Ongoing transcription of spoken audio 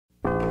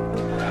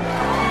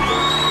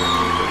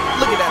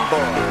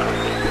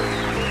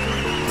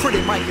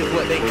mic is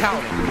what they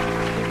count.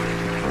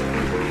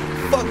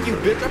 Fuck you,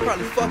 bitch, I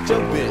probably fucked your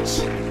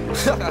bitch.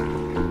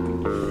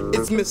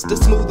 It's Mr.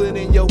 Smoother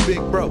than your big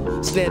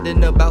bro.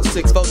 Standing about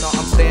 6'4", no,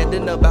 I'm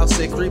standing about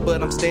 6'3",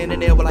 but I'm standing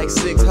there with like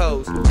 6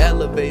 hoes.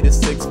 Elevated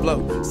 6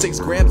 flow, 6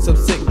 grams of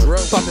sick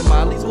drugs. Popping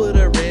mollies with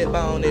a red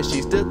bone, and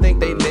she still think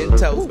they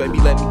Mentos.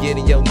 Baby, let me get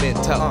in your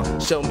mental.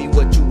 Show me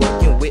what you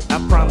working with. I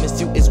promise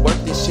you it's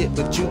worth this shit,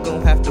 but you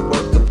gon' have to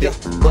work a bit.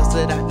 Bust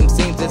it out them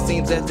seams, it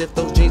seems as if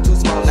those jeans too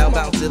small. Now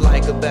bounce it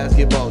like a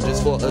basketball,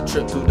 just for a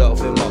trip to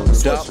Dolphin Mall.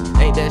 Dog,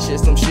 ain't that shit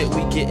some shit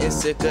we getting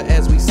sicker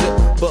as we sip,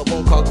 but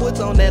won't call quits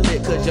on that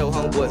lit, cause your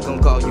homeboys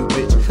gon' call you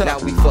bitch. Now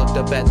we fucked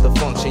up at the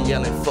function,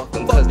 yelling fuck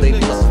them cause they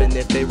bluffing.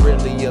 If they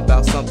really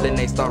about something,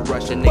 they start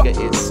rushing. Nigga,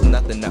 it's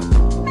nothing now.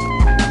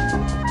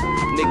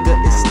 Nigga,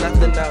 it's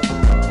nothing now.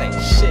 Ain't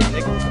shit,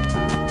 nigga.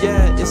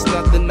 Yeah, it's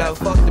nothing now.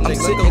 Fuck them. I'm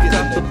sitting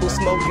comfortable,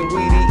 smoking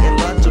weed, eating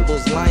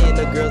Lunchables, lying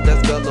to girls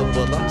that's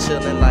gullible. I'm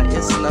chilling like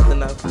it's nothing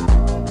now.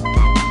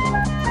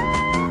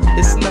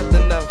 It's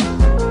nothing now.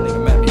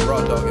 Nigga mad me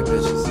raw dogging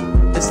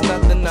bitches. It's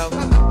nothing now.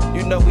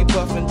 You know we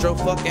puffin', drove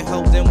fucking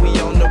hoes, and we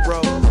on the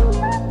road.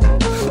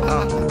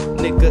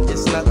 Nigga,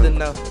 it's nothing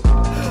now.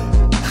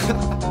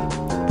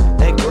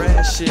 That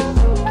grass shit,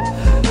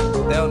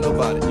 they don't know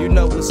about it. You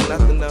know it's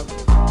nothing now.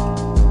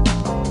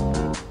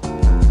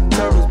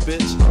 Turtles,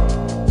 bitch.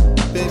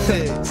 Big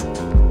pigs.